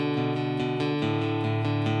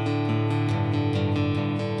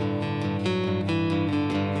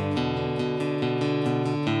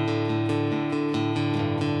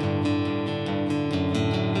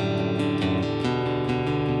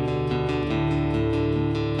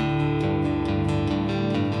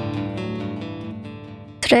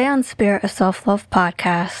Today on Spirit of Self-Love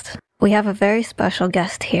podcast, we have a very special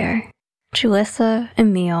guest here, Julissa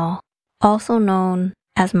Emile, also known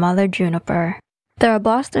as Mother Juniper. They're a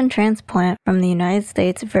Boston transplant from the United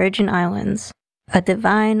States Virgin Islands, a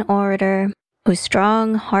divine orator whose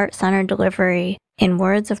strong, heart-centered delivery in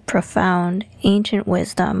words of profound, ancient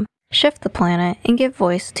wisdom shift the planet and give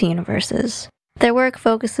voice to universes. Their work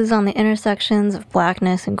focuses on the intersections of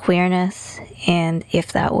blackness and queerness, and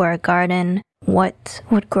if that were a garden, what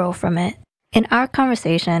would grow from it? In our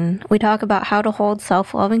conversation, we talk about how to hold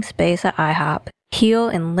self-loving space at iHop, heal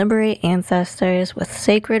and liberate ancestors with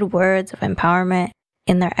sacred words of empowerment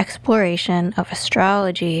in their exploration of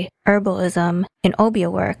astrology, herbalism, and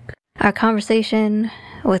Obeah work. Our conversation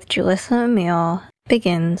with Julissa Emile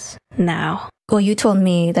begins now. Well, you told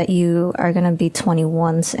me that you are going to be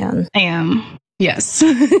 21 soon. I am. Yes.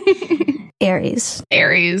 Aries.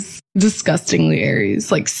 Disgustingly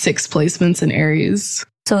Aries. Like 6 placements in Aries.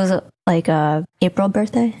 So is it like a April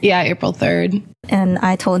birthday? Yeah, April 3rd. And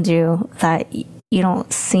I told you that you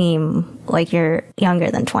don't seem like you're younger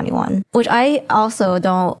than 21, which I also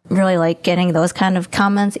don't really like getting those kind of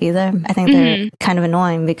comments either. I think they're kind of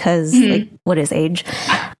annoying because like, what is age?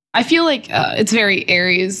 I feel like it's very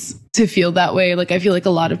Aries to feel that way. Like, I feel like a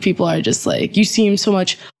lot of people are just like, you seem so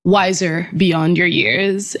much wiser beyond your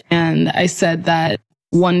years. And I said that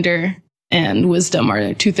wonder and wisdom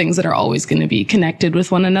are 2 things that are always going to be connected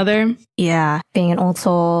with one another. Yeah. Being an old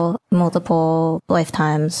soul, multiple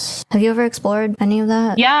lifetimes. Have you ever explored any of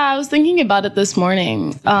that? Yeah, I was thinking about it this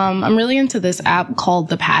morning. I'm really into this app called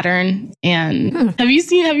The Pattern. And have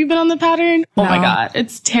you been on The Pattern? Oh my God,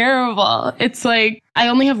 it's terrible. It's like, I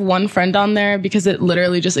only have one friend on there because it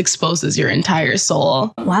literally just exposes your entire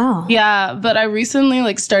soul. Wow. Yeah, but I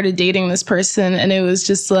recently started dating this person and it was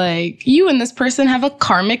just like, you and this person have a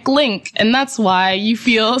karmic link. And that's why you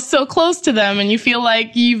feel so close to them and you feel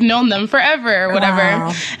like you've known them forever or whatever.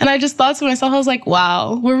 Wow. And I just thought to myself, I was like,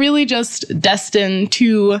 wow, we're really just destined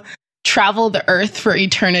to travel the earth for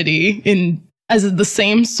eternity as the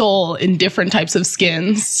same soul in different types of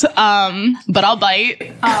skins. But I'll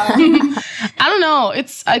bite. I don't know.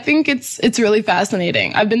 I think it's really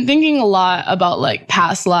fascinating. I've been thinking a lot about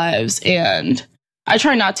past lives, and I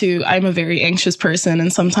try not to. I'm a very anxious person.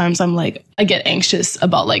 And sometimes I get anxious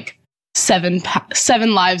about 7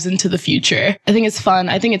 lives into the future. I think it's fun.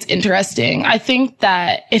 I think it's interesting. I think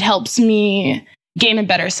that it helps me gain a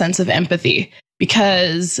better sense of empathy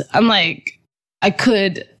because I'm like, I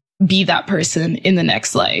could be that person in the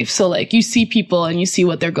next life. So you see people and you see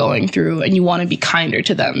what they're going through and you want to be kinder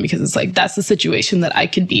to them because it's that's the situation that I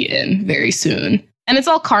could be in very soon. And it's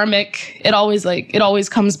all karmic. It always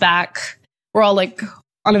comes back. We're all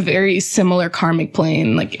on a very similar karmic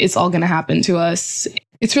plane. It's all going to happen to us.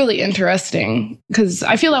 It's really interesting because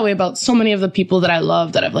I feel that way about so many of the people that I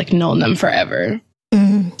love that I've known them forever.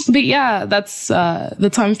 Mm-hmm. But yeah, that's how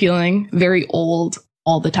I'm feeling. Very old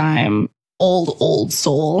all the time. Old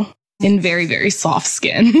soul in very, very soft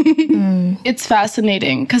skin. It's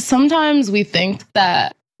fascinating because sometimes we think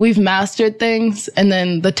that we've mastered things and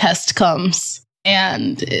then the test comes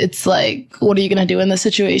and it's what are you going to do in this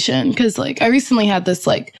situation? Because I recently had this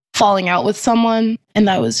falling out with someone and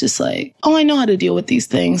I was just oh, I know how to deal with these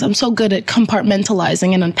things. I'm so good at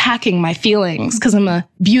compartmentalizing and unpacking my feelings because I'm a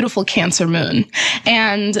beautiful Cancer moon.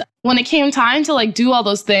 And when it came time to do all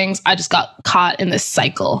those things, I just got caught in this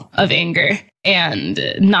cycle of anger and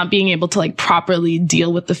not being able to properly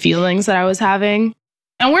deal with the feelings that I was having.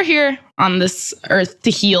 And we're here on this earth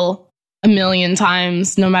to heal a million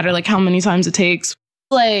times, no matter how many times it takes.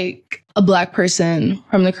 A Black person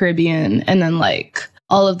from the Caribbean and then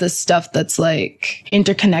all of this stuff that's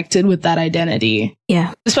interconnected with that identity.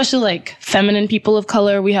 Yeah. Especially feminine people of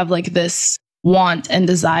color, we have this want and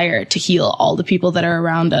desire to heal all the people that are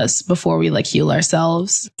around us before we heal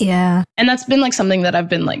ourselves. Yeah. And that's been something that I've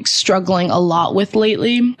been struggling a lot with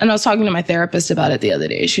lately. And I was talking to my therapist about it the other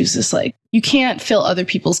day. She was just you can't fill other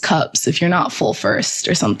people's cups if you're not full first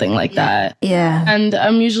or something like that. Yeah. And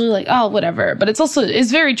I'm usually oh, whatever. But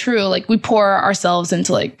it's very true. We pour ourselves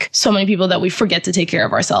into so many people that we forget to take care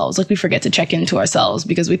of ourselves. We forget to check into ourselves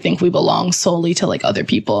because we think we belong solely to other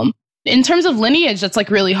people. In terms of lineage, that's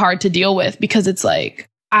really hard to deal with because it's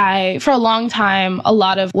for a long time, a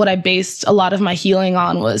lot of what I based a lot of my healing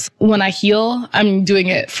on was when I heal, I'm doing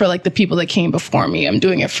it for the people that came before me. I'm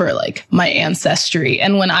doing it for my ancestry.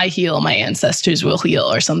 And when I heal, my ancestors will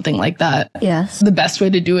heal or something like that. Yes. The best way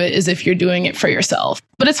to do it is if you're doing it for yourself.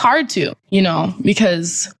 But it's hard to,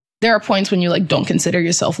 because there are points when you don't consider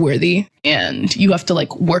yourself worthy and you have to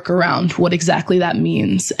work around what exactly that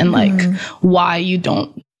means and why you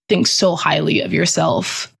don't think so highly of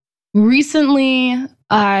yourself. Recently,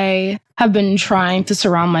 I have been trying to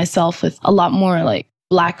surround myself with a lot more like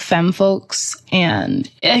Black femme folks.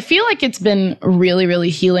 And I feel like it's been really, really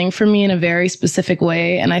healing for me in a very specific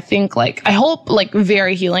way. And I think I hope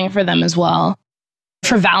very healing for them as well.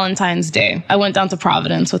 For Valentine's Day, I went down to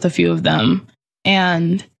Providence with a few of them.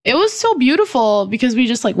 And it was so beautiful because we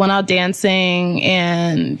just went out dancing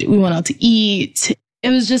and we went out to eat. It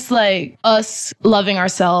was just us loving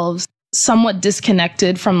ourselves, somewhat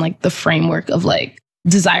disconnected from the framework of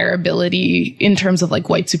desirability in terms of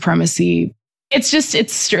white supremacy.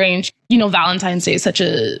 It's strange. Valentine's Day is such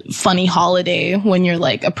a funny holiday when you're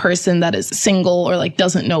a person that is single or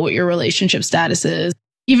doesn't know what your relationship status is.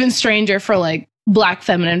 Even stranger for Black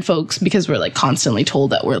feminine folks because we're constantly told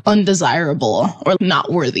that we're undesirable or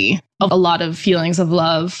not worthy of a lot of feelings of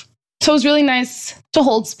love. So it was really nice to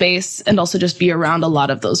hold space and also just be around a lot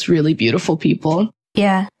of those really beautiful people.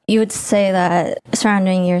 Yeah. You would say that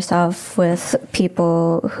surrounding yourself with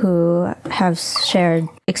people who have shared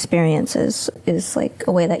experiences is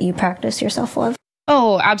a way that you practice your self-love?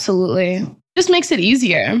 Oh, absolutely. Just makes it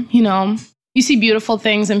easier. You see beautiful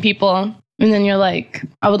things in people and then you're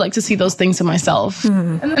I would like to see those things in myself.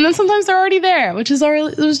 And then sometimes they're already there, which is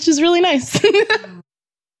really nice.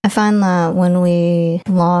 I find that when we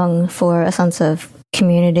long for a sense of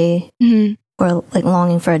community, we're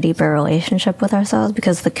longing for a deeper relationship with ourselves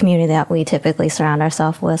because the community that we typically surround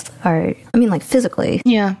ourselves with are, physically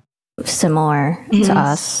similar to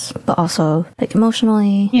us, but also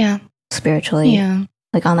emotionally, spiritually,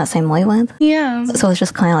 on that same wavelength. Yeah. So it's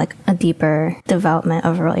just kind of a deeper development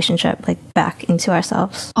of a relationship, back into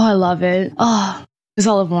ourselves. Oh, I love it. Oh, it's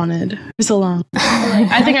all I've wanted for so long.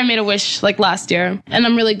 I think I made a wish last year, and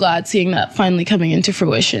I'm really glad seeing that finally coming into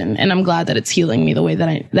fruition. And I'm glad that it's healing me the way that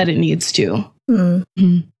it needs to.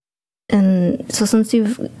 And so since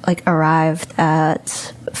you've arrived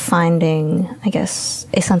at finding, I guess,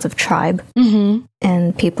 a sense of tribe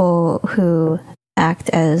and people who act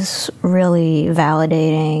as really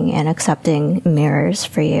validating and accepting mirrors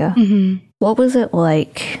for you, what was it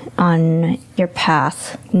like on your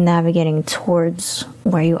path navigating towards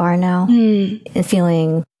where you are now and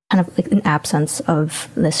feeling kind of an absence of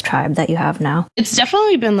this tribe that you have now? It's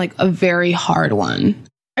definitely been a very hard one.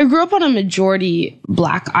 I grew up on a majority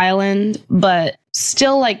Black island, but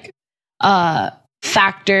still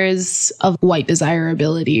factors of white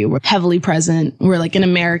desirability were heavily present. We're an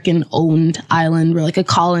American-owned island. We're a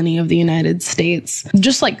colony of the United States.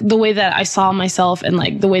 Just the way that I saw myself and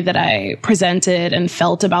the way that I presented and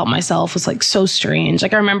felt about myself was so strange.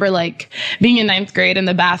 I remember being in 9th grade in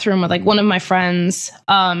the bathroom with one of my friends,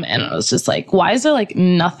 and I was just why is there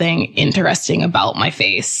nothing interesting about my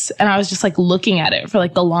face? And I was just looking at it for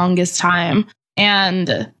the longest time.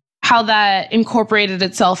 And how that incorporated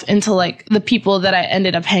itself into the people that I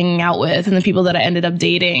ended up hanging out with and the people that I ended up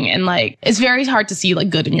dating. And it's very hard to see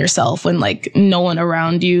good in yourself when no one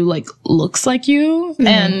around you looks like you.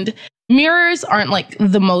 And mirrors aren't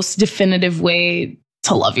the most definitive way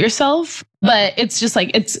to love yourself, but it's just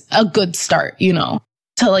it's a good start,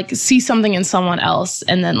 to see something in someone else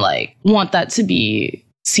and then want that to be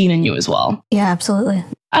seen in you as well. Yeah, absolutely.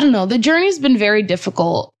 I don't know. The journey's been very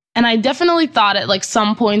difficult. And I definitely thought at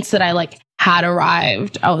some points that I had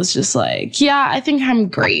arrived. I was just yeah, I think I'm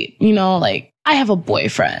great. I have a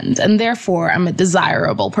boyfriend and therefore I'm a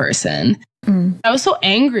desirable person. I was so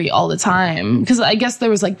angry all the time because I guess there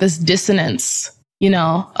was this dissonance,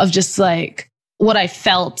 of just what I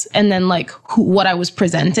felt and then what I was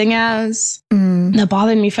presenting as. That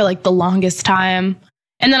bothered me for the longest time.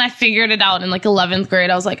 And then I figured it out in 11th grade.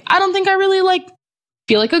 I was I don't think I really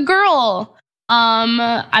feel like a girl.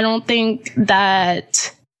 I don't think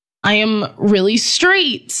that I am really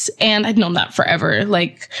straight. And I'd known that forever.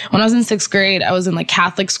 When I was in 6th grade, I was in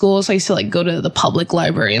Catholic school. So I used to go to the public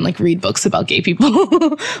library and read books about gay people,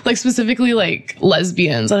 specifically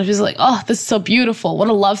lesbians. And I was just oh, this is so beautiful. What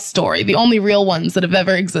a love story. The only real ones that have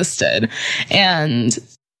ever existed. And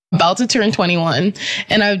about to turn 21.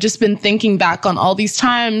 And I've just been thinking back on all these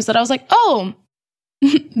times that I was oh,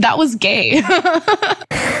 that was gay.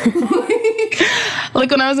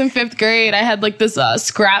 When I was in 5th grade, I had this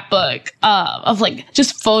scrapbook of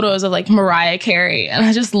just photos of Mariah Carey, and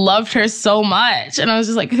I just loved her so much, and I was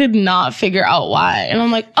just I could not figure out why, and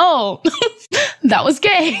I'm oh, that was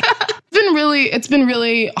gay. It's been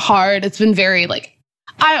really hard. It's been very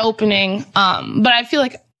eye-opening, but I feel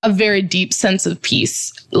a very deep sense of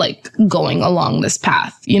peace going along this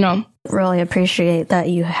path, Really appreciate that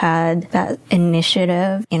you had that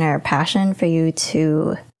initiative, inner passion for you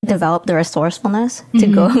to develop the resourcefulness to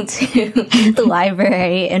go to the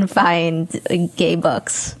library and find gay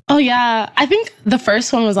books. Oh, yeah. I think the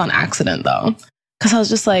first one was on accident, though. Because I was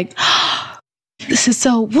just like, this is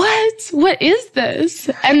so, what is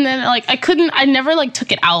this? And then like, I never like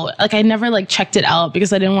took it out. Like I never like checked it out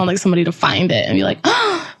because I didn't want like somebody to find it and be like,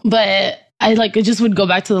 but I like, I just would go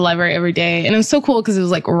back to the library every day. And it was so cool because it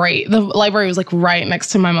was like the library was like right next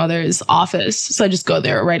to my mother's office. So I just go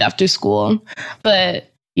there right after school.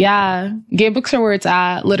 But yeah, gay books are where it's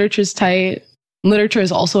at. Literature's tight. Literature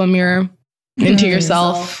is also a mirror into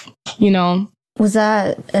yourself, you know. Was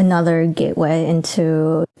that another gateway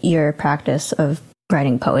into your practice of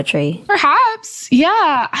writing poetry? Perhaps.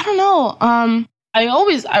 Yeah. I don't know. I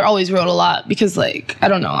always wrote a lot because like, I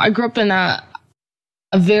don't know. I grew up in a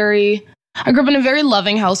very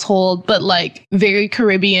loving household, but like very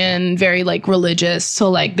Caribbean, very like religious. So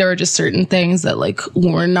like there were just certain things that like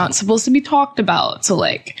were not supposed to be talked about. So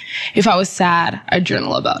like if I was sad, I'd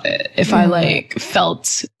journal about it. If I like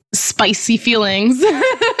felt spicy feelings,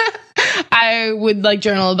 I would like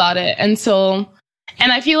journal about it. And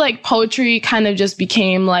I feel like poetry kind of just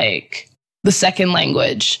became like the second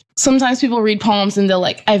language. Sometimes people read poems and they're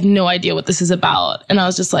like, I have no idea what this is about. And I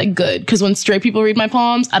was just like, good. Because when straight people read my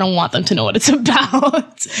poems, I don't want them to know what it's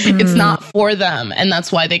about. It's not for them. And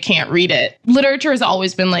that's why they can't read it. Literature has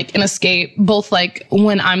always been like an escape, both like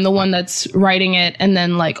when I'm the one that's writing it and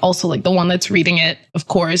then like also like the one that's reading it, of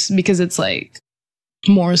course, because it's like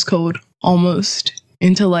Morse code almost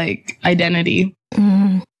into like identity.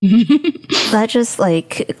 That just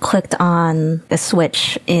like clicked on a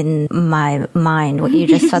switch in my mind, what you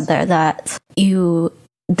just said there, that you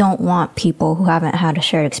don't want people who haven't had a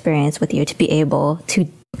shared experience with you to be able to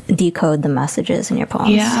decode the messages in your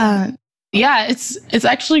poems. Yeah, it's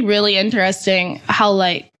actually really interesting how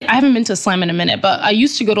like, I haven't been to a slam in a minute, but I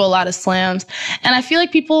used to go to a lot of slams, and I feel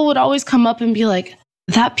like people would always come up and be like,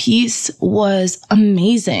 that piece was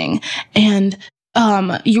amazing, and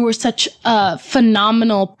you were such a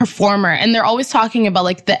phenomenal performer. And they're always talking about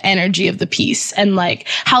like the energy of the piece and like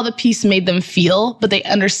how the piece made them feel, but they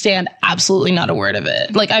understand absolutely not a word of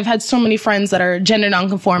it. Like I've had so many friends that are gender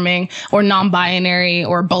nonconforming or non-binary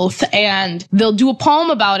or both, and they'll do a poem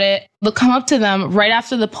about it. They'll come up to them right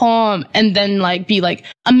after the poem and then like be like,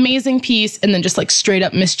 amazing piece, and then just like straight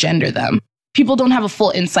up misgender them. People don't have a full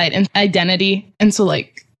insight in identity, and so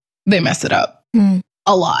like they mess it up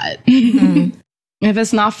a lot. If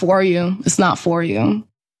it's not for you, it's not for you.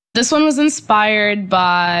 This one was inspired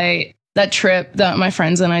by that trip that my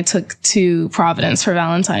friends and I took to Providence for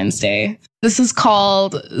Valentine's Day. This is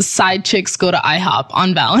called Side Chicks Go to IHOP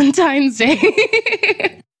on Valentine's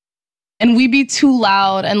Day. And we be too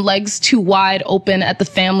loud and legs too wide open at the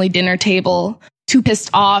family dinner table. Too pissed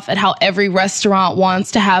off at how every restaurant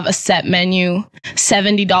wants to have a set menu,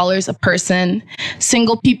 $70 a person.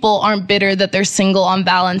 Single people aren't bitter that they're single on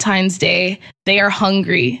Valentine's Day. They are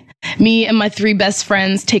hungry. Me and my 3 best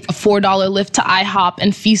friends take a $4 lift to IHOP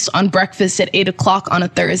and feast on breakfast at 8 o'clock on a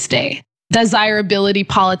Thursday. Desirability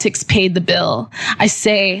politics paid the bill. I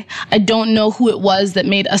say, I don't know who it was that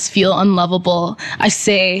made us feel unlovable. I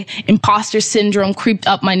say, imposter syndrome creeped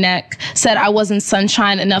up my neck, said I wasn't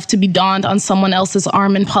sunshine enough to be donned on someone else's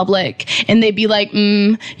arm in public. And they'd be like,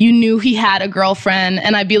 you knew he had a girlfriend.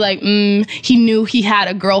 And I'd be like, he knew he had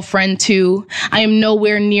a girlfriend too. I am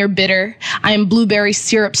nowhere near bitter. I am blueberry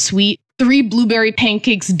syrup sweet. 3 blueberry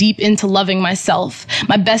pancakes deep into loving myself.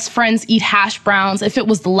 My best friends eat hash browns if it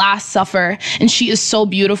was the Last Supper, and she is so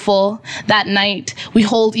beautiful. That night, we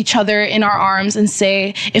hold each other in our arms and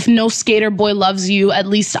say, if no skater boy loves you, at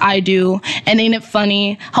least I do. And ain't it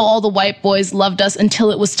funny how all the white boys loved us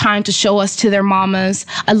until it was time to show us to their mamas?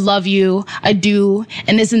 I love you, I do.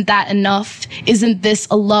 And isn't that enough? Isn't this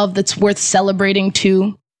a love that's worth celebrating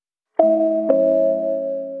too?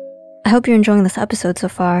 I hope you're enjoying this episode so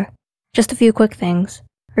far. Just a few quick things.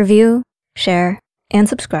 Review, share, and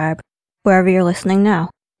subscribe wherever you're listening now.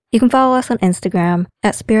 You can follow us on Instagram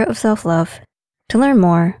at Spirit of Self-Love. To learn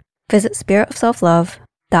more, visit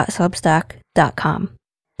spiritofselflove.substack.com.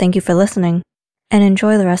 Thank you for listening, and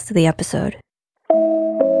enjoy the rest of the episode.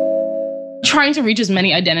 Trying to reach as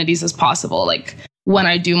many identities as possible, like when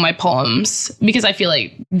I do my poems, because I feel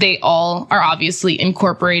like they all are obviously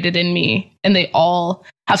incorporated in me, and they all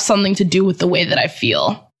have something to do with the way that I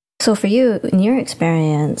feel. So for you, in your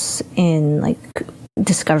experience in like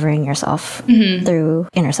discovering yourself through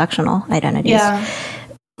intersectional identities,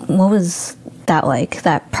 what was that like,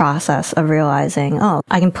 that process of realizing, oh,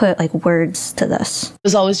 I can put like words to this? It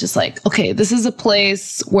was always just like, okay, this is a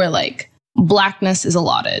place where like blackness is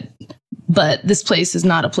allotted, but this place is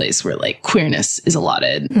not a place where like queerness is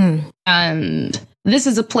allotted. And this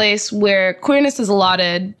is a place where queerness is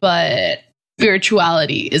allotted, but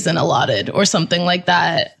spirituality isn't allotted or something like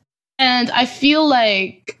that. And I feel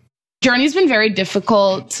like journey's been very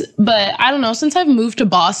difficult, but I don't know, since I've moved to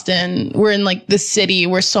Boston, we're in like this city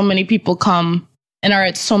where so many people come and are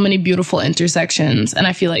at so many beautiful intersections. And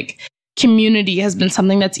I feel like community has been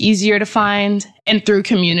something that's easier to find. And through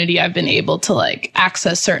community, I've been able to like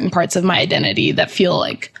access certain parts of my identity that feel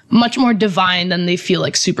like much more divine than they feel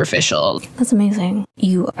like superficial. That's amazing.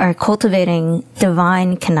 You are cultivating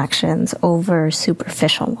divine connections over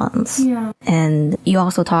superficial ones. Yeah. And you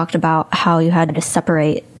also talked about how you had to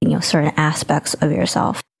separate, certain aspects of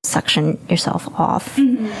yourself, section yourself off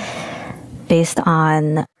based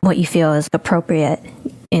on what you feel is appropriate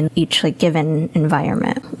in each like given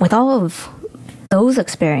environment. With all of those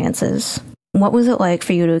experiences, what was it like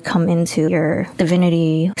for you to come into your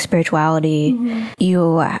divinity, spirituality?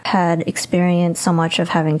 You had experienced so much of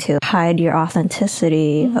having to hide your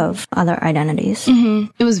authenticity of other identities.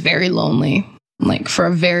 It was very lonely, like for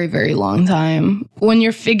a very, very long time. When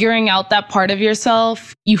you're figuring out that part of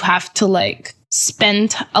yourself, you have to like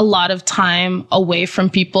spend a lot of time away from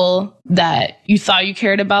people that you thought you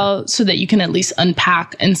cared about so that you can at least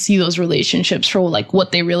unpack and see those relationships for like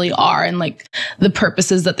what they really are and like the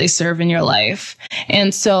purposes that they serve in your life.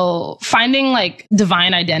 And so finding like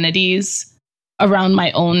divine identities around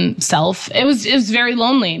my own self, it was very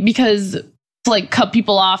lonely because to like cut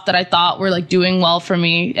people off that I thought were like doing well for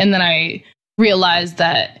me. And then I realized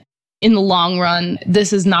that in the long run,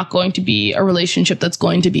 this is not going to be a relationship that's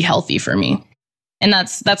going to be healthy for me. And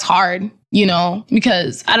that's hard,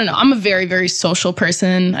 because I don't know, I'm a very, very social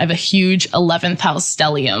person. I have a huge 11th house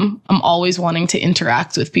stellium. I'm always wanting to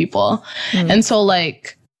interact with people. And so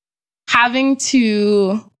like having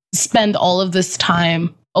to spend all of this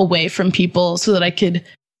time away from people so that I could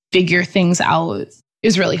figure things out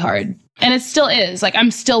is really hard. And it still is. Like,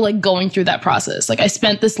 I'm still like going through that process. Like I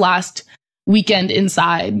spent this last weekend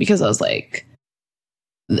inside because I was like,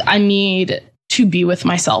 I need to be with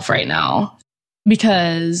myself right now.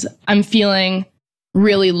 Because I'm feeling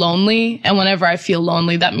really lonely. And whenever I feel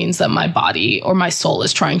lonely, that means that my body or my soul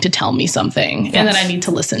is trying to tell me something and that I need to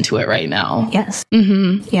listen to it right now. Yes.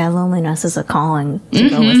 Yeah, loneliness is a calling to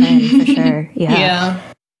go within, for sure. Yeah.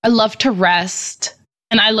 I love to rest.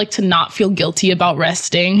 And I like to not feel guilty about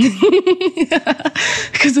resting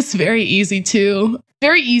because it's very easy to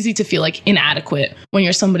feel like inadequate when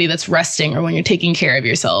you're somebody that's resting or when you're taking care of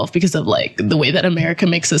yourself because of like the way that America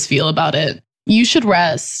makes us feel about it. You should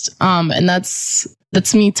rest. And that's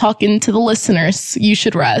me talking to the listeners. You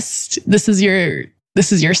should rest. This is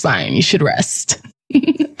your sign. You should rest.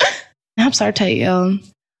 I'm sorry to tell you.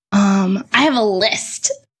 I have a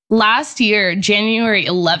list. Last year, January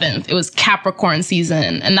 11th, it was Capricorn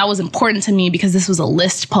season. And that was important to me because this was a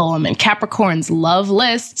list poem and Capricorns love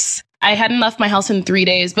lists. I hadn't left my house in 3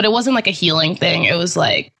 days, but it wasn't like a healing thing. It was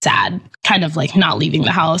like sad, kind of like not leaving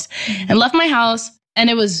the house and left my house. And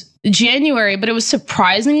it was January, but it was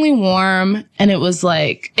surprisingly warm. And it was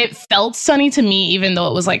like, it felt sunny to me, even though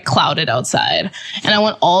it was like clouded outside. And I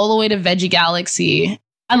went all the way to Veggie Galaxy.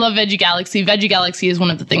 I love Veggie Galaxy. Veggie Galaxy is one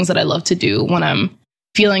of the things that I love to do when I'm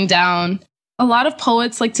feeling down. A lot of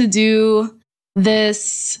poets like to do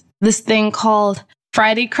this thing called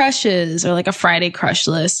Friday crushes or like a Friday crush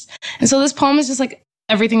list. And so this poem is just like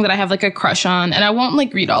everything that I have like a crush on. And I won't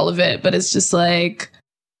like read all of it, but it's just like,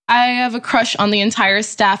 I have a crush on the entire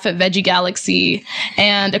staff at Veggie Galaxy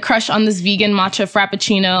and a crush on this vegan matcha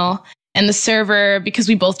frappuccino and the server because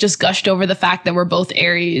we both just gushed over the fact that we're both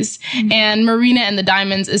Aries. And Marina and the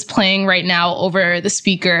Diamonds is playing right now over the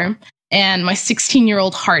speaker. And my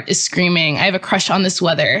 16-year-old heart is screaming. I have a crush on this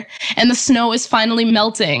weather. And the snow is finally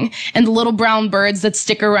melting. And the little brown birds that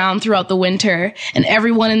stick around throughout the winter. And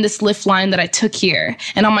everyone in this lift line that I took here.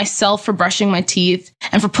 And on myself for brushing my teeth.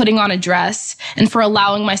 And for putting on a dress. And for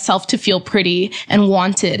allowing myself to feel pretty and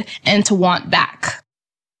wanted and to want back.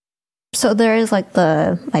 So there is like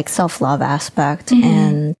the self-love aspect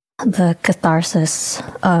and the catharsis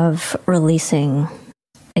of releasing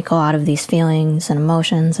like a lot of these feelings and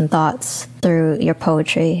emotions and thoughts through your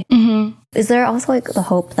poetry. Is there also like the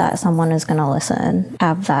hope that someone is going to listen,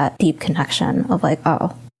 have that deep connection of like,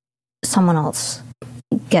 oh, someone else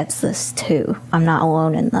gets this too. I'm not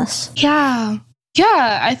alone in this. Yeah,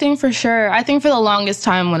 I think for sure. I think for the longest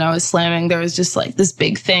time when I was slamming, there was just like this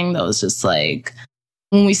big thing that was just like,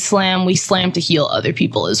 when we slam to heal other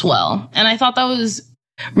people as well. And I thought that was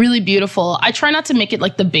really beautiful. I try not to make it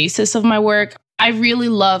like the basis of my work. I really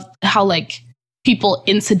love how like people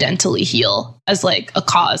incidentally heal as like a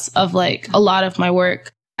cause of like a lot of my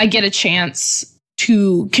work. I get a chance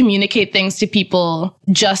to communicate things to people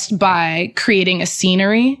just by creating a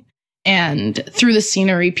scenery. And through the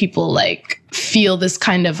scenery, people like feel this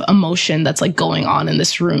kind of emotion that's like going on in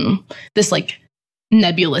this room, this like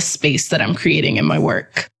nebulous space that I'm creating in my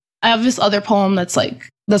work. I have this other poem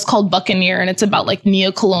that's called Buccaneer, and it's about like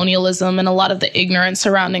neocolonialism and a lot of the ignorance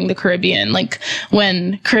surrounding the Caribbean. Like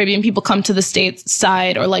when Caribbean people come to the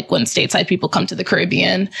stateside, or like when stateside people come to the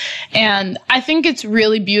Caribbean. And I think it's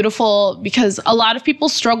really beautiful because a lot of people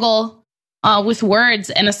struggle with words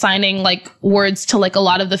and assigning like words to like a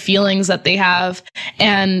lot of the feelings that they have.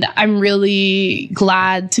 And I'm really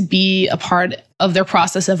glad to be a part of their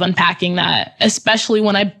process of unpacking that, especially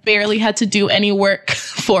when I barely had to do any work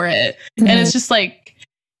for it. Mm-hmm. And it's just like,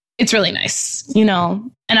 it's really nice, you know,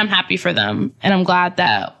 and I'm happy for them. And I'm glad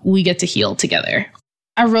that we get to heal together.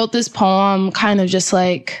 I wrote this poem kind of just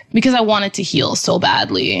like, because I wanted to heal so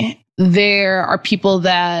badly. There are people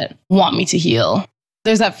that want me to heal.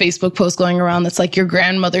 There's that Facebook post going around that's like, your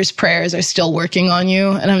grandmother's prayers are still working on you.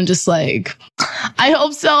 And I'm just like, I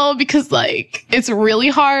hope so, because like, it's really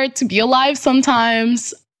hard to be alive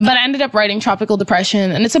sometimes. But I ended up writing Tropical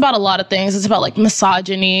Depression, and it's about a lot of things. It's about like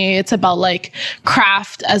misogyny. It's about like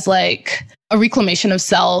craft as like a reclamation of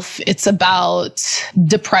self. It's about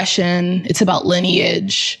depression. It's about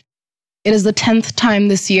lineage. It is the 10th time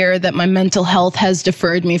this year that my mental health has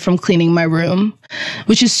deferred me from cleaning my room,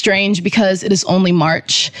 which is strange because it is only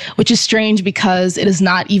March, which is strange because it is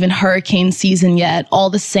not even hurricane season yet. All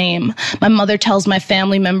the same, my mother tells my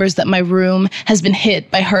family members that my room has been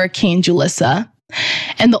hit by Hurricane Julissa.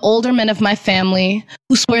 And the older men of my family,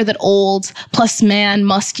 who swear that old plus man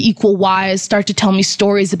must equal wise, start to tell me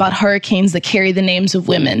stories about hurricanes that carry the names of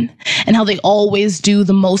women and how they always do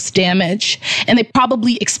the most damage. And they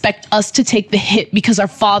probably expect us to take the hit because our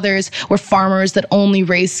fathers were farmers that only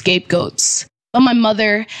raised scapegoats. But my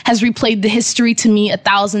mother has replayed the history to me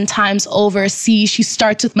 1,000 times over. See, she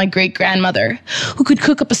starts with my great-grandmother, who could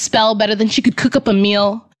cook up a spell better than she could cook up a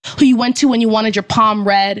meal, who you went to when you wanted your palm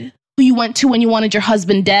read, who you went to when you wanted your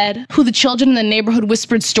husband dead, who the children in the neighborhood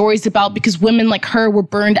whispered stories about because women like her were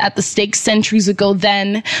burned at the stake centuries ago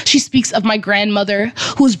then. She speaks of my grandmother,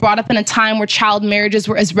 who was brought up in a time where child marriages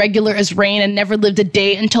were as regular as rain and never lived a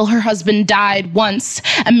day until her husband died. Once,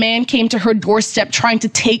 a man came to her doorstep trying to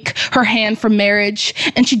take her hand for marriage,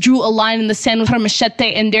 and she drew a line in the sand with her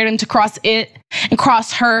machete and dared him to cross it. And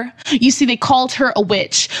cross her. You see, they called her a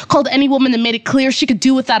witch, called any woman that made it clear she could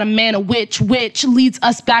do without a man a witch, which leads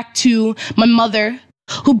us back to my mother,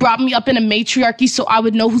 who brought me up in a matriarchy so I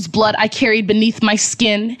would know whose blood I carried beneath my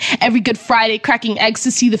skin. Every Good Friday, cracking eggs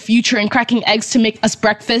to see the future and cracking eggs to make us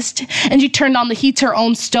breakfast. And she turned on the heat to her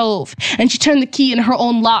own stove. And she turned the key in her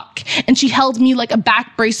own lock. And she held me like a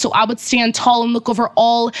back brace so I would stand tall and look over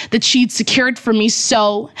all that she'd secured for me.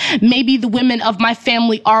 So maybe the women of my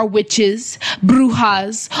family are witches,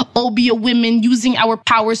 brujas, Obeah women using our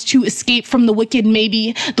powers to escape from the wicked.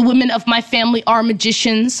 Maybe the women of my family are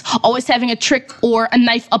magicians, always having a trick or a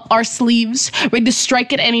knife up our sleeves, ready to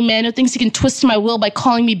strike at any man who thinks he can twist my will by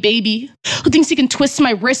calling me baby, who thinks he can twist my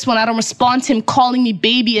wrist when I don't respond to him calling me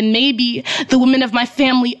baby. And maybe the women of my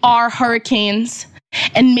family are hurricanes.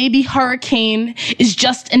 And maybe hurricane is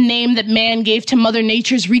just a name that man gave to Mother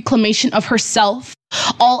Nature's reclamation of herself.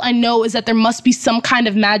 All I know is that there must be some kind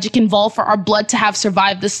of magic involved for our blood to have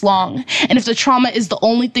survived this long. And if the trauma is the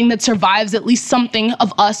only thing that survives, at least something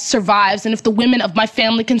of us survives. And if the women of my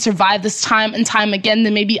family can survive this time and time again,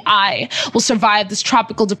 then maybe I will survive this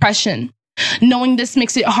tropical depression. Knowing this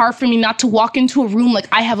makes it hard for me not to walk into a room like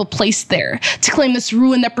I have a place there, to claim this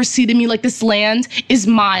ruin that preceded me, like this land is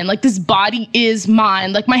mine, like this body is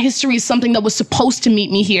mine, like my history is something that was supposed to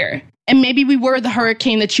meet me here. And maybe we were the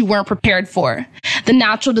hurricane that you weren't prepared for, the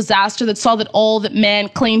natural disaster that saw that all that man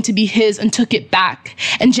claimed to be his and took it back.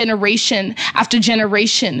 And generation after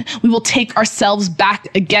generation, we will take ourselves back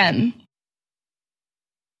again.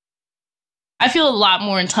 I feel a lot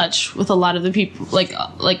more in touch with a lot of the people,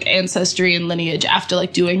 like ancestry and lineage after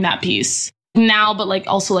like doing that piece now, but like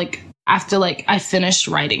also like after like I finished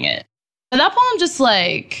writing it. But that poem just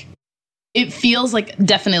like, it feels like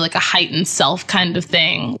definitely like a heightened self kind of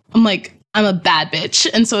thing. I'm a bad bitch.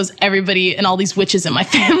 And so is everybody and all these witches in my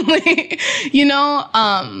family, you know?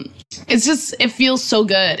 It's just, it feels so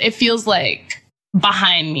good. It feels like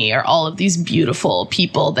behind me are all of these beautiful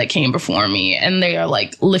people that came before me, and they are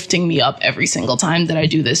like lifting me up every single time that I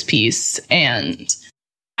do this piece. And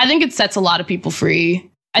I think it sets a lot of people free.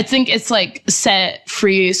 I think it's like set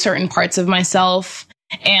free certain parts of myself,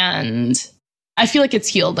 and I feel like it's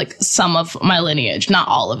healed like some of my lineage, not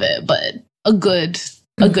all of it, but a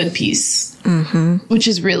good piece, which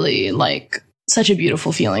is really like such a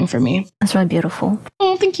beautiful feeling for me. That's really beautiful.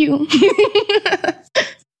 Oh, thank you.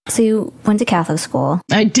 So you went to Catholic school.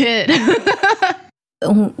 I did.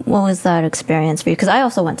 What was that experience for you? Because I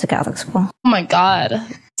also went to Catholic school. Oh my God.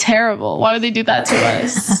 terrible. Why would they do that to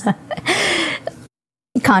us?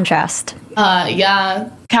 Contrast. Yeah.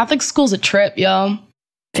 Catholic school's a trip, yo.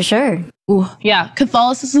 For sure. Ooh, yeah.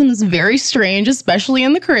 Catholicism is very strange, especially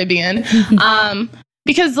in the Caribbean.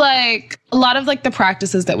 Because like a lot of like the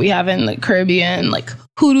practices that we have in the Caribbean, like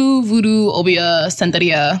hoodoo, voodoo, Obeah,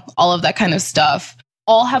 Santeria, all of that kind of stuff,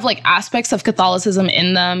 all have like aspects of Catholicism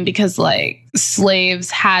in them because like slaves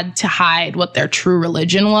had to hide what their true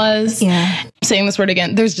religion was. Yeah. I'm saying this word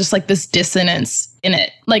again, there's just like this dissonance in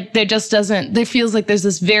it. Like there feels like there's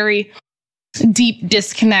this very deep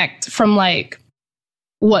disconnect from like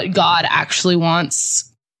what God actually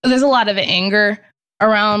wants. There's a lot of anger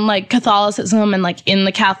around like Catholicism and like in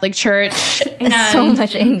the Catholic Church. And so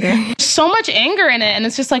much anger. So much anger in it. And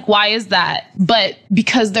it's just like, why is that? But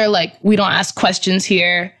because they're like, we don't ask questions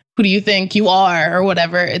here. Who do you think you are? Or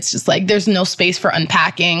whatever. It's just like, there's no space for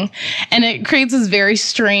unpacking. And it creates this very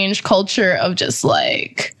strange culture of just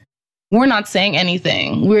like, we're not saying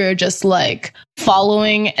anything. We're just like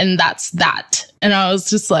following and that's that. And I was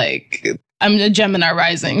just like, I'm a Gemini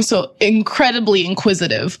rising, so incredibly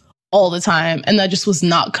inquisitive all the time. And that just was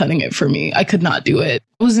not cutting it for me. I could not do it.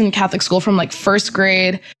 I was in Catholic school from like 1st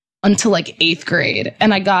grade until like 8th grade.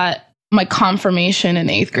 And I got my confirmation in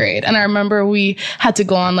 8th grade. And I remember we had to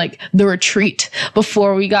go on like the retreat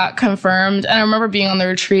before we got confirmed. And I remember being on the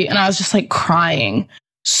retreat and I was just like crying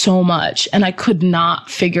so much. And I could not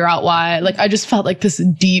figure out why. Like I just felt like this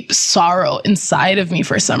deep sorrow inside of me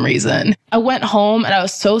for some reason. I went home and I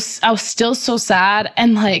was still so sad.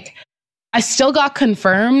 And like, I still got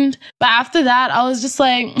confirmed, but after that, I was just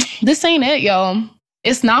like, this ain't it, yo.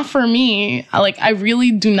 It's not for me. I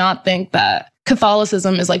really do not think that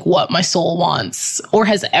Catholicism is like what my soul wants or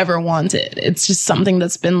has ever wanted. It's just something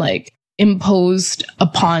that's been like imposed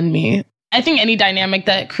upon me. I think any dynamic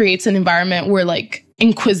that creates an environment where like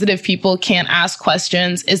inquisitive people can't ask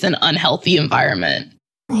questions is an unhealthy environment.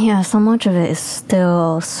 Yeah, so much of it is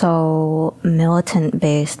still so militant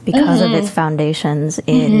based because of its foundations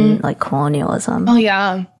in like colonialism. Oh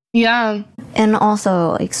yeah. Yeah. And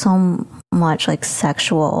also like so much like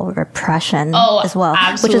sexual repression as well.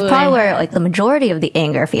 Absolutely. Which is probably where like the majority of the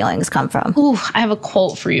anger feelings come from. Ooh, I have a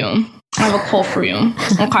quote for you.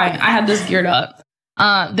 Okay, I had this geared up.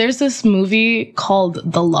 There's this movie called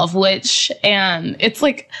The Love Witch, and it's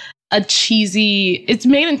like a cheesy, it's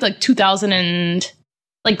made in like 2000 and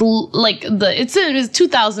it's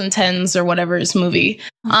 2010s or whatever this movie.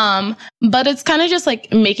 But it's kind of just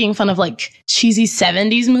like making fun of like cheesy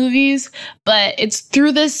 70s movies, but it's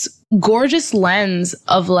through this gorgeous lens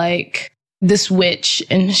of like this witch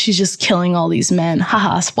and she's just killing all these men.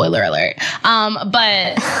 Haha, spoiler alert.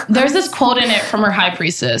 But there's this quote in it from her high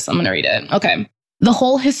priestess. I'm going to read it. Okay. The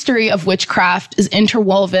whole history of witchcraft is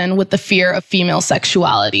interwoven with the fear of female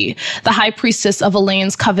sexuality. The high priestess of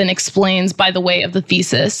Elaine's coven explains by the way of the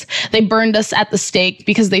thesis. They burned us at the stake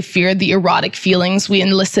because they feared the erotic feelings we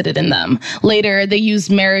elicited in them. Later, they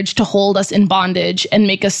used marriage to hold us in bondage and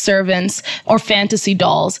make us servants or fantasy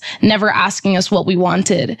dolls, never asking us what we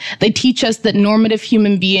wanted. They teach us that normative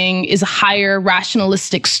human being is a higher,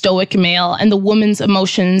 rationalistic, stoic male, and the woman's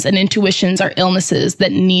emotions and intuitions are illnesses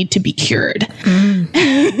that need to be cured.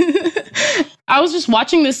 I was just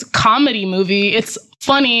watching this comedy movie. It's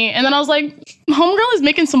funny. And then I was like, homegirl is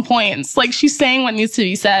making some points. Like she's saying what needs to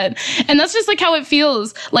be said. And that's just like how it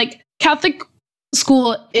feels. Like Catholic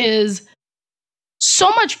school is so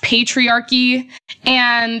much patriarchy.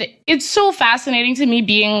 And it's so fascinating to me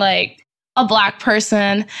being like a Black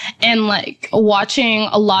person and like watching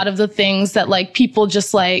a lot of the things that like people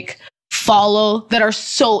just like follow that are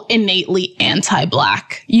so innately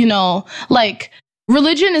anti-Black, you know, like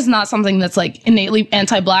religion is not something that's like innately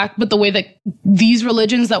anti-Black, but the way that these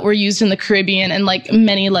religions that were used in the Caribbean and like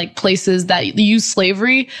many like places that use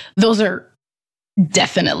slavery, those are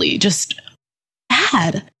definitely just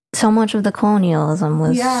bad. So much of the colonialism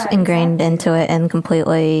was ingrained into it and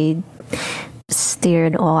completely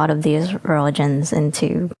steered a lot of these religions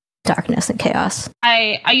into darkness and chaos.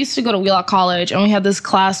 I used to go to Wheelock College and we had this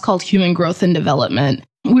class called Human Growth and Development.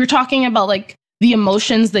 We were talking about like the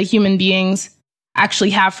emotions that human beings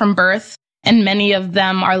actually have from birth. And many of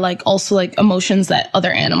them are like also like emotions that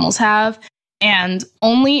other animals have. And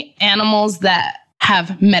only animals that have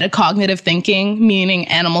metacognitive thinking, meaning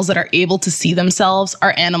animals that are able to see themselves,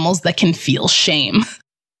 are animals that can feel shame.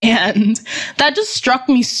 And that just struck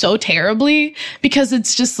me so terribly because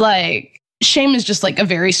it's just like, shame is just like a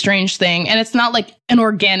very strange thing. And it's not like an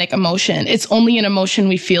organic emotion. It's only an emotion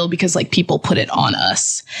we feel because like people put it on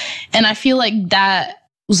us. And I feel like that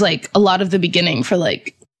was like a lot of the beginning for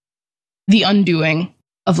like the undoing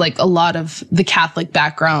of like a lot of the Catholic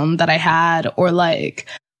background that I had, or like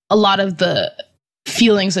a lot of the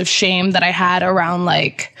feelings of shame that I had around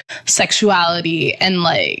like sexuality and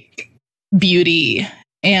like beauty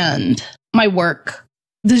and my work.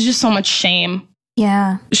 There's just so much shame.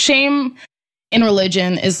 Yeah. Shame in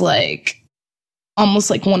religion is like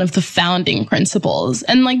almost like one of the founding principles.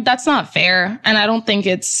 And like, that's not fair. And I don't think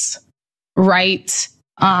it's right.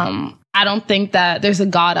 I don't think that there's a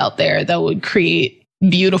God out there that would create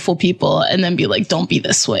beautiful people and then be like, don't be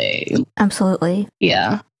this way. Absolutely.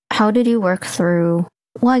 Yeah. How did you work through?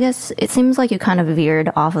 Well, I guess it seems like you kind of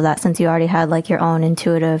veered off of that since you already had like your own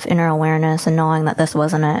intuitive inner awareness and knowing that this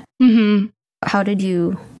wasn't it. Mm-hmm. How did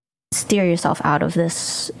you steer yourself out of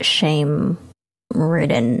this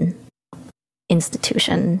shame-ridden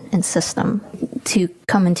institution and system to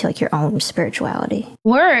come into like your own spirituality?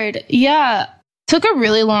 Word. Yeah. Took a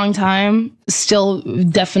really long time. Still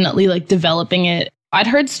definitely like developing it. I'd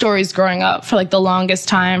heard stories growing up for like the longest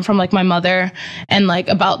time from like my mother and like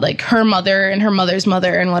about like her mother and her mother's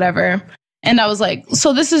mother and whatever. And I was like,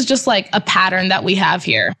 so this is just like a pattern that we have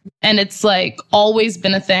here. And it's like always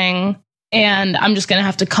been a thing. And I'm just going to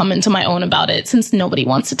have to come into my own about it since nobody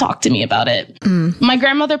wants to talk to me about it. My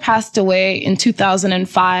grandmother passed away in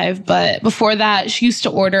 2005. But before that, she used to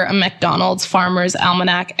order a McDonald's Farmer's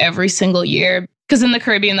Almanac every single year. Because in the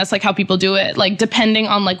Caribbean, that's like how people do it. Like depending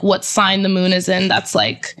on like what sign the moon is in, that's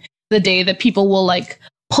like the day that people will like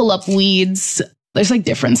pull up weeds. There's like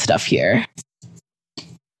different stuff here.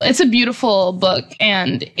 It's a beautiful book.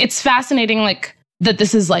 And it's fascinating like that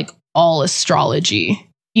this is like all astrology.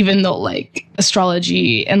 Even though like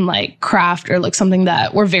astrology and like craft are like something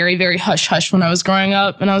that were very, very hush hush when I was growing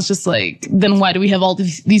up. And I was just like, then why do we have all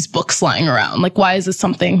these books lying around? Like, why is this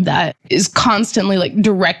something that is constantly like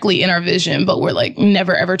directly in our vision, but we're like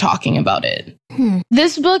never, ever talking about it?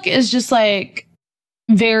 This book is just like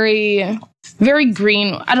very, very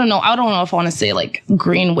green. I don't know if I want to say like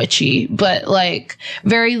green witchy, but like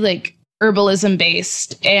very like herbalism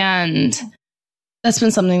based. And that's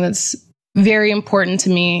been something that's very important to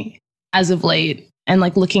me as of late, and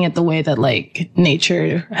like looking at the way that like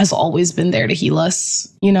nature has always been there to heal us,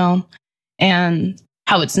 you know, and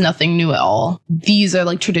how it's nothing new at all. These are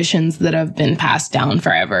like traditions that have been passed down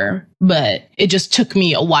forever, but it just took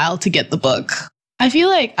me a while to get the book. I feel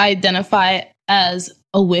like I identify as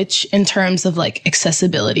a witch in terms of like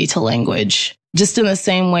accessibility to language, just in the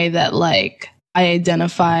same way that like I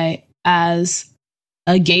identify as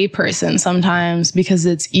a gay person sometimes because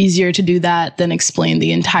it's easier to do that than explain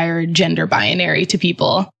the entire gender binary to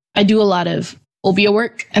people. I do a lot of Obeah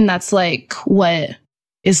work, and that's like what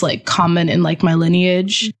is like common in like my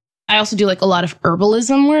lineage. I also do like a lot of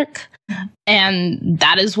herbalism work, and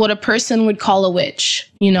that is what a person would call a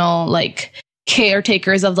witch, you know, like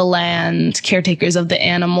caretakers of the land, caretakers of the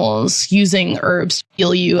animals, using herbs to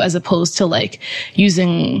heal you as opposed to like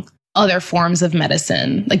using other forms of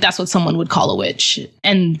medicine. Like that's what someone would call a witch.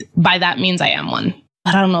 And by that means I am one.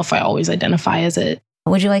 But I don't know if I always identify as it.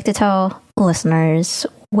 Would you like to tell listeners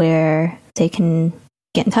where they can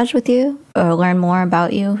get in touch with you or learn more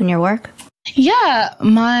about you and your work? Yeah,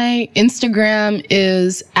 my Instagram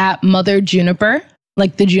is at Mother Juniper,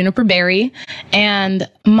 like the juniper berry. And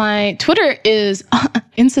my Twitter is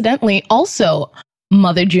incidentally also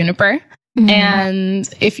Mother Juniper. And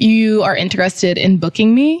if you are interested in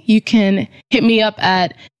booking me, you can hit me up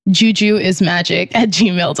at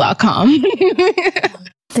jujuismagic@gmail.com.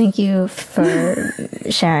 Thank you for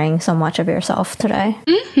sharing so much of yourself today.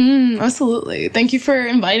 Absolutely. Thank you for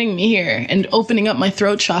inviting me here and opening up my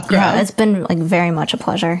throat chakra. Yeah, it's been like very much a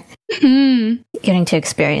pleasure getting to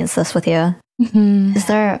experience this with you. Is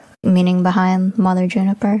there a meaning behind Mother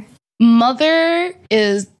Juniper? Mother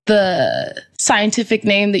is the scientific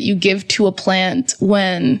name that you give to a plant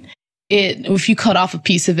when if you cut off a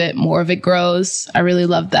piece of it, more of it grows. I really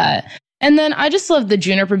love that. And then I just love the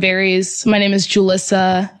juniper berries. My name is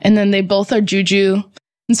Julissa, and then they both are juju.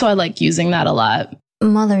 And so I like using that a lot.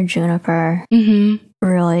 Mother Juniper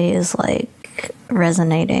really is like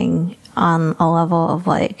resonating on a level of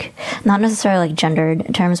like, not necessarily like gendered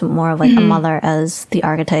in terms, but more of like a mother as the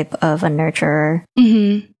archetype of a nurturer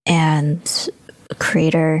and a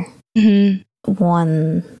creator.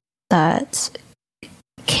 One that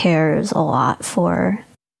cares a lot for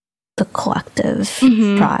the collective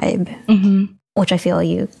tribe, which I feel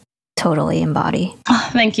you totally embody. Oh,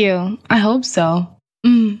 thank you. I hope so.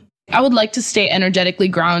 I would like to stay energetically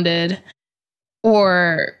grounded,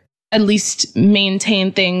 or at least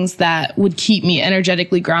maintain things that would keep me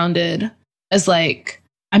energetically grounded as like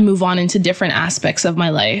I move on into different aspects of my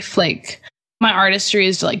life. Like my artistry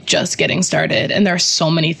is like just getting started, and there are so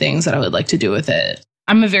many things that I would like to do with it.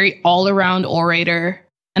 I'm a very all-around orator.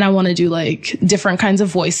 And I want to do like different kinds of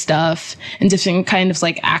voice stuff and different kinds of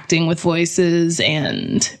like acting with voices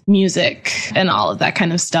and music and all of that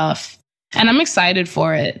kind of stuff. And I'm excited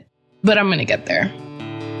for it, but I'm going to get there.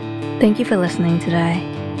 Thank you for listening today.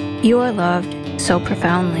 You are loved so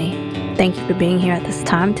profoundly. Thank you for being here at this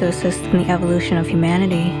time to assist in the evolution of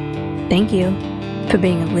humanity. Thank you for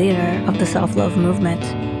being a leader of the self-love movement.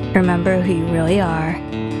 Remember who you really are.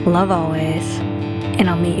 Love always. And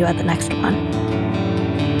I'll meet you at the next one.